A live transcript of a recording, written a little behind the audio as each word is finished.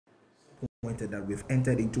disappointed that we've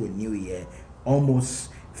entered into a new year,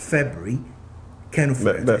 almost February. Ken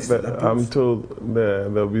Ofori Atta, I'm told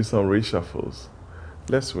there'll be some reshuffles.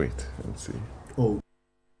 Let's wait and see. Oh,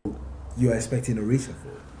 you're expecting a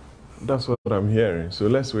reshuffle? That's what I'm hearing. So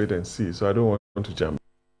let's wait and see. So I don't want to jump.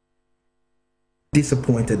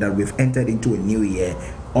 Disappointed that we've entered into a new year,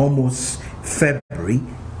 almost February.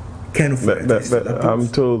 Ken Ofori Atta, I'm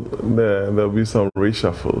told there'll be some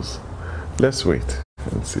reshuffles. Let's wait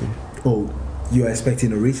and see. Oh, you're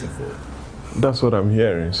expecting a reshuffle? That's what I'm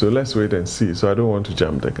hearing. So let's wait and see. So I don't want to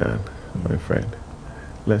jump the gun, my friend.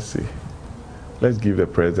 Let's see. Let's give the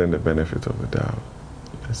president the benefit of the doubt.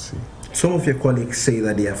 Let's see. Some of your colleagues say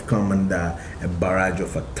that they have come under a barrage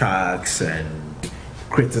of attacks and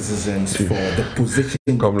criticisms for the position,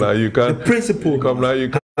 the principle.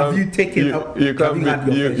 Have you taken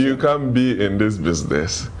you can't be in this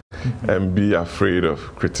business and be afraid of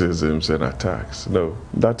criticisms and attacks. No,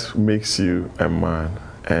 that makes you a man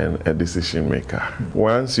and a decision maker.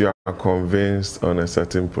 Once you are convinced on a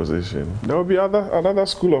certain position, there will be another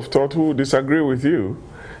school of thought who disagree with you.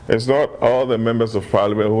 It's not all the members of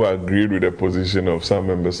parliament who agreed with the position of some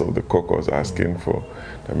members of the caucus asking for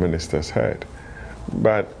the minister's head.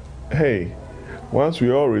 But hey, once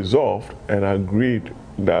we all resolved and agreed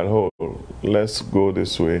that, oh, let's go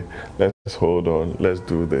this way, let's hold on, let's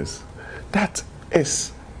do this. That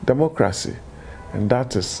is democracy, and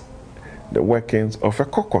that is the workings of a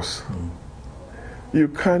caucus. You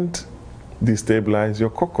can't destabilize your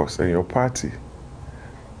caucus and your party,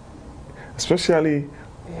 especially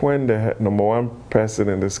when the number one person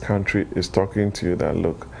in this country is talking to you that,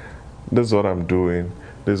 look, this is what I'm doing,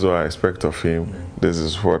 this is what I expect of him, this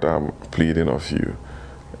is what I'm pleading of you.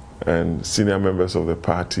 And senior members of the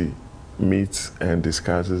party meet and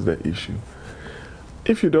discusses the issue.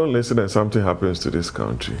 If you don't listen and something happens to this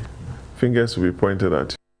country, fingers will be pointed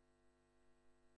at